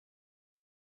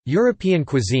European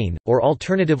cuisine, or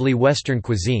alternatively Western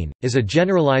cuisine, is a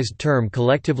generalized term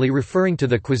collectively referring to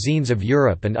the cuisines of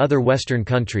Europe and other Western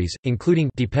countries, including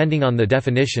depending on the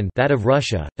definition that of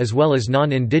Russia, as well as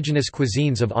non-indigenous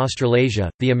cuisines of Australasia,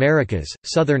 the Americas,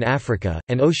 Southern Africa,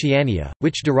 and Oceania,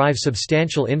 which derive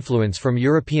substantial influence from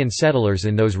European settlers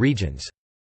in those regions.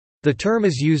 The term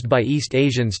is used by East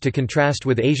Asians to contrast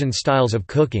with Asian styles of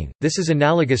cooking. This is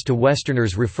analogous to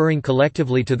Westerners referring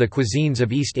collectively to the cuisines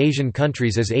of East Asian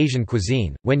countries as Asian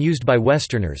cuisine. When used by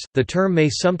Westerners, the term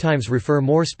may sometimes refer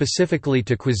more specifically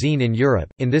to cuisine in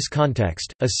Europe. In this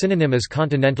context, a synonym is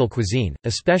continental cuisine,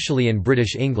 especially in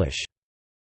British English.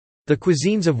 The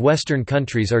cuisines of Western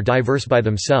countries are diverse by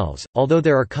themselves, although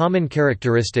there are common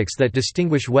characteristics that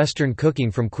distinguish Western cooking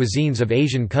from cuisines of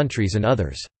Asian countries and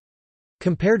others.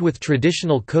 Compared with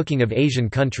traditional cooking of Asian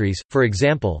countries, for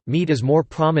example, meat is more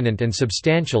prominent and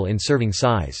substantial in serving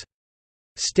size.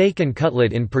 Steak and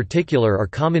cutlet in particular are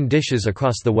common dishes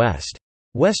across the West.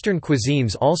 Western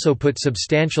cuisines also put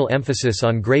substantial emphasis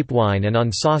on grape wine and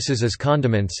on sauces as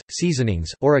condiments,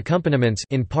 seasonings, or accompaniments,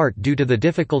 in part due to the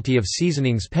difficulty of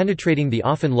seasonings penetrating the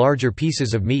often larger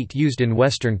pieces of meat used in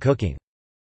Western cooking.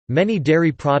 Many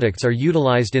dairy products are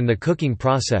utilized in the cooking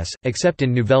process, except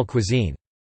in Nouvelle cuisine.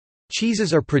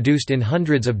 Cheeses are produced in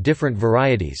hundreds of different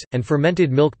varieties, and fermented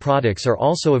milk products are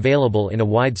also available in a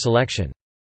wide selection.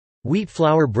 Wheat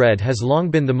flour bread has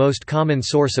long been the most common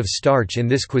source of starch in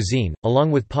this cuisine, along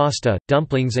with pasta,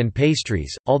 dumplings and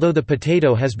pastries, although the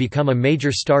potato has become a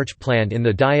major starch plant in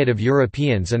the diet of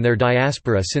Europeans and their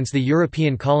diaspora since the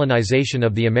European colonization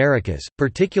of the Americas,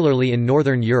 particularly in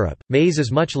Northern Europe. Maize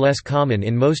is much less common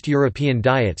in most European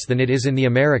diets than it is in the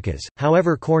Americas,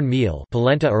 however corn meal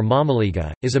polenta or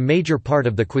mamaliga, is a major part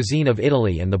of the cuisine of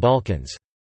Italy and the Balkans.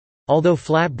 Although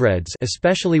flatbreads,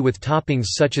 especially with toppings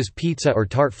such as pizza or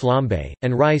tarte flambe,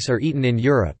 and rice are eaten in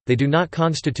Europe, they do not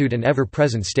constitute an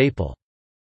ever-present staple.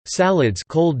 Salads,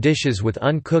 cold dishes with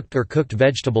uncooked or cooked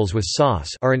vegetables with sauce,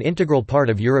 are an integral part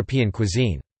of European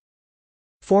cuisine.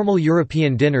 Formal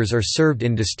European dinners are served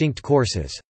in distinct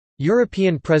courses.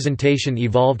 European presentation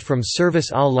evolved from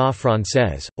service à la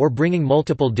française, or bringing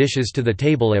multiple dishes to the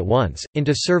table at once,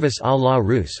 into service à la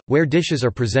russe, where dishes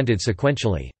are presented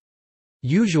sequentially.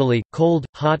 Usually, cold,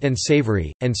 hot and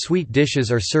savory, and sweet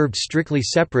dishes are served strictly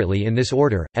separately in this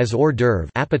order, as hors d'oeuvre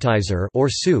appetizer or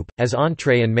soup, as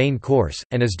entrée and main course,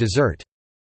 and as dessert.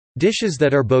 Dishes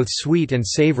that are both sweet and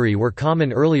savory were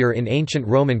common earlier in ancient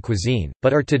Roman cuisine,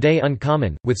 but are today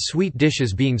uncommon, with sweet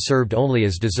dishes being served only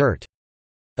as dessert.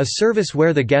 A service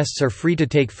where the guests are free to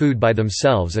take food by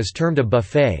themselves is termed a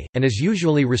buffet, and is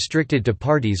usually restricted to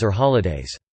parties or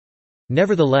holidays.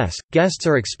 Nevertheless, guests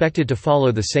are expected to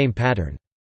follow the same pattern.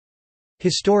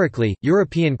 Historically,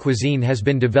 European cuisine has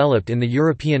been developed in the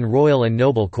European royal and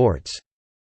noble courts.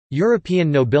 European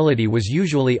nobility was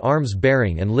usually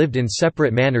arms-bearing and lived in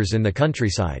separate manors in the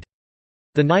countryside.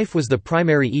 The knife was the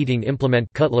primary eating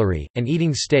implement cutlery, and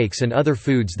eating steaks and other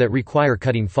foods that require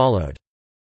cutting followed.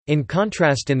 In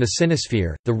contrast, in the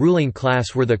Cynosphere, the ruling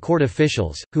class were the court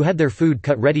officials, who had their food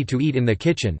cut ready to eat in the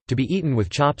kitchen, to be eaten with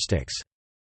chopsticks.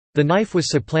 The knife was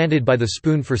supplanted by the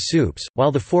spoon for soups, while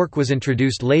the fork was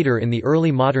introduced later in the early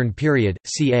modern period,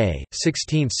 ca.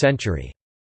 16th century.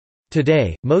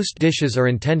 Today, most dishes are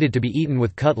intended to be eaten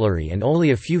with cutlery and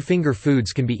only a few finger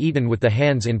foods can be eaten with the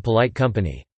hands in polite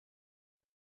company.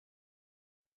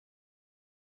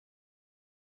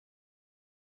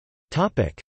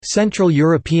 Central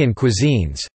European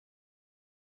cuisines.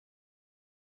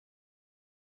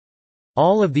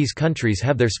 All of these countries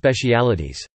have their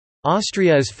specialities.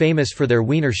 Austria is famous for their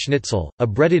Wiener Schnitzel, a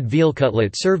breaded veal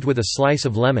cutlet served with a slice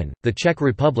of lemon, the Czech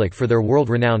Republic for their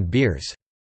world-renowned beers.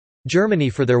 Germany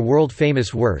for their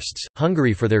world-famous wursts,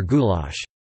 Hungary for their goulash.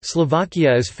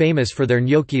 Slovakia is famous for their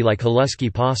gnocchi like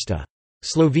haluski pasta.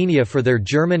 Slovenia for their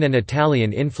German and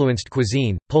Italian-influenced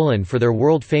cuisine, Poland for their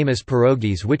world-famous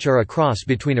pierogies which are a cross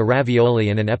between a ravioli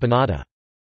and an empanada.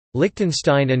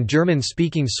 Liechtenstein and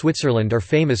German-speaking Switzerland are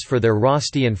famous for their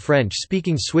rosti and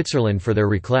French-speaking Switzerland for their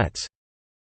raclettes.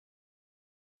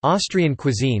 Austrian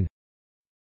cuisine,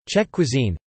 Czech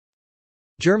cuisine,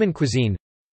 German cuisine,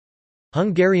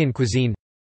 Hungarian cuisine,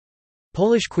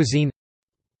 Polish cuisine,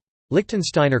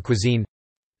 Liechtensteiner cuisine,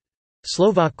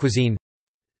 Slovak cuisine,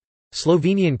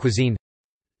 Slovenian cuisine,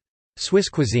 Swiss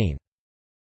cuisine.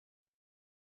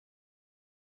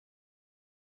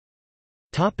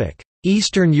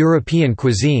 Eastern European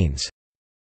cuisines.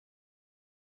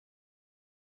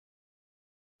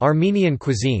 Armenian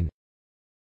cuisine,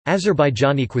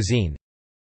 Azerbaijani cuisine,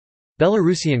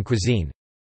 Belarusian cuisine,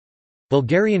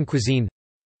 Bulgarian cuisine,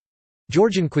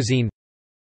 Georgian cuisine,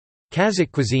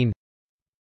 Kazakh cuisine,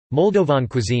 Moldovan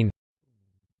cuisine,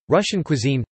 Russian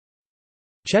cuisine,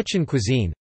 Chechen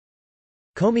cuisine,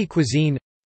 Komi cuisine,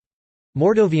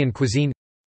 Mordovian cuisine,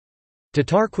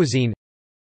 Tatar cuisine,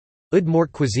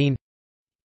 Udmurt cuisine,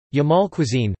 Yamal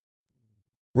cuisine,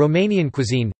 Romanian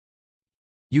cuisine,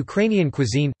 Ukrainian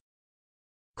cuisine,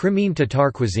 Crimean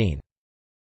Tatar cuisine.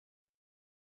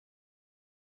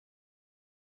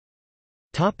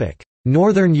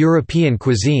 Northern European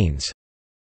cuisines.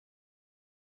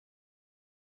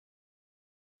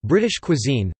 British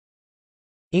cuisine,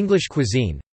 English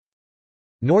cuisine,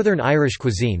 Northern Irish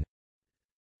cuisine,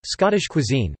 Scottish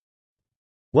cuisine,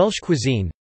 Welsh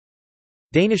cuisine,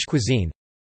 Danish cuisine,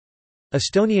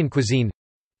 Estonian cuisine,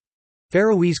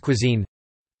 Faroese cuisine,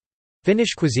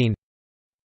 Finnish cuisine,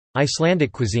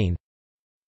 Icelandic cuisine,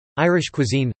 Irish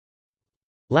cuisine,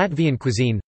 Latvian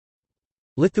cuisine,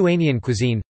 Lithuanian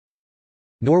cuisine,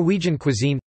 Norwegian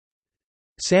cuisine,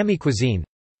 Sami cuisine,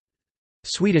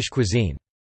 Swedish cuisine.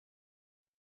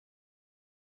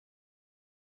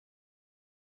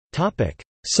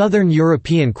 Southern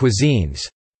European cuisines.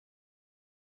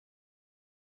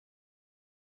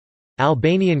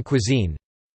 Albanian cuisine,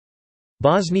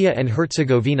 Bosnia and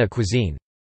Herzegovina cuisine,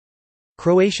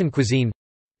 Croatian cuisine,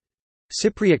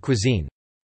 Cypriot cuisine,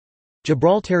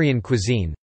 Gibraltarian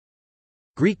cuisine,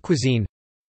 Greek cuisine,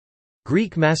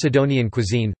 Greek Macedonian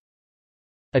cuisine,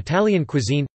 Italian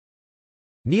cuisine,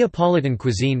 Neapolitan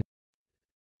cuisine,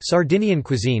 Sardinian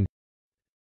cuisine,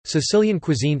 Sicilian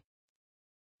cuisine,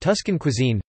 Tuscan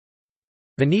cuisine,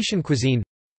 Venetian cuisine,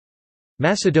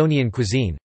 Macedonian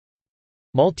cuisine,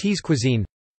 Maltese cuisine,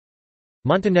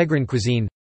 Montenegrin cuisine,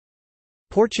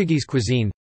 Portuguese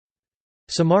cuisine,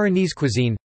 Sammarinese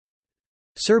cuisine,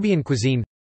 Serbian cuisine,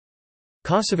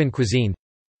 Kosovan cuisine,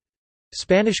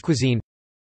 Spanish cuisine,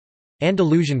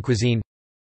 Andalusian cuisine,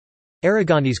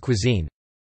 Aragonese cuisine,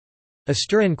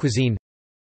 Asturian cuisine,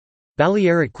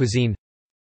 Balearic cuisine,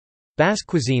 Basque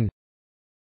cuisine,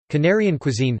 Canarian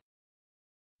cuisine,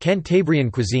 Cantabrian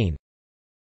cuisine,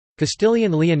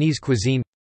 Castilian-Leonese cuisine,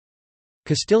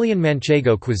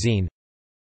 Castilian-Manchego cuisine,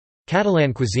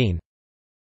 Catalan cuisine,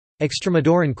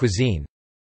 Extremaduran cuisine,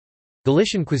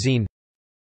 Galician cuisine,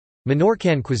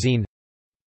 Menorcan cuisine,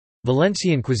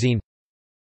 Valencian cuisine,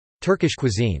 Turkish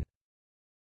cuisine.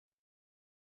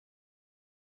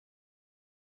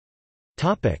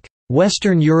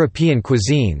 Western European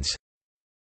cuisines.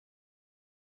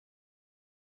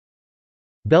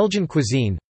 Belgian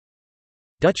cuisine,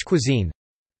 Dutch cuisine,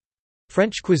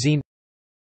 French cuisine,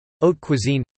 Haute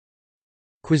cuisine,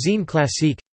 Cuisine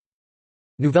classique,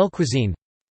 Nouvelle cuisine,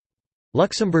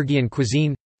 Luxembourgian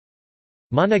cuisine,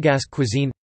 Monégasque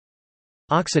cuisine,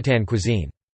 Occitan cuisine.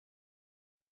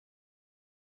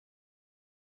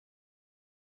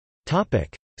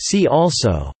 See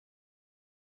also: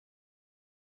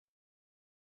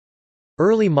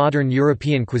 Early modern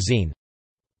European cuisine,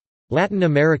 Latin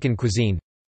American cuisine,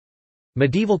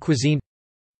 Medieval cuisine,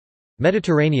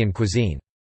 Mediterranean cuisine.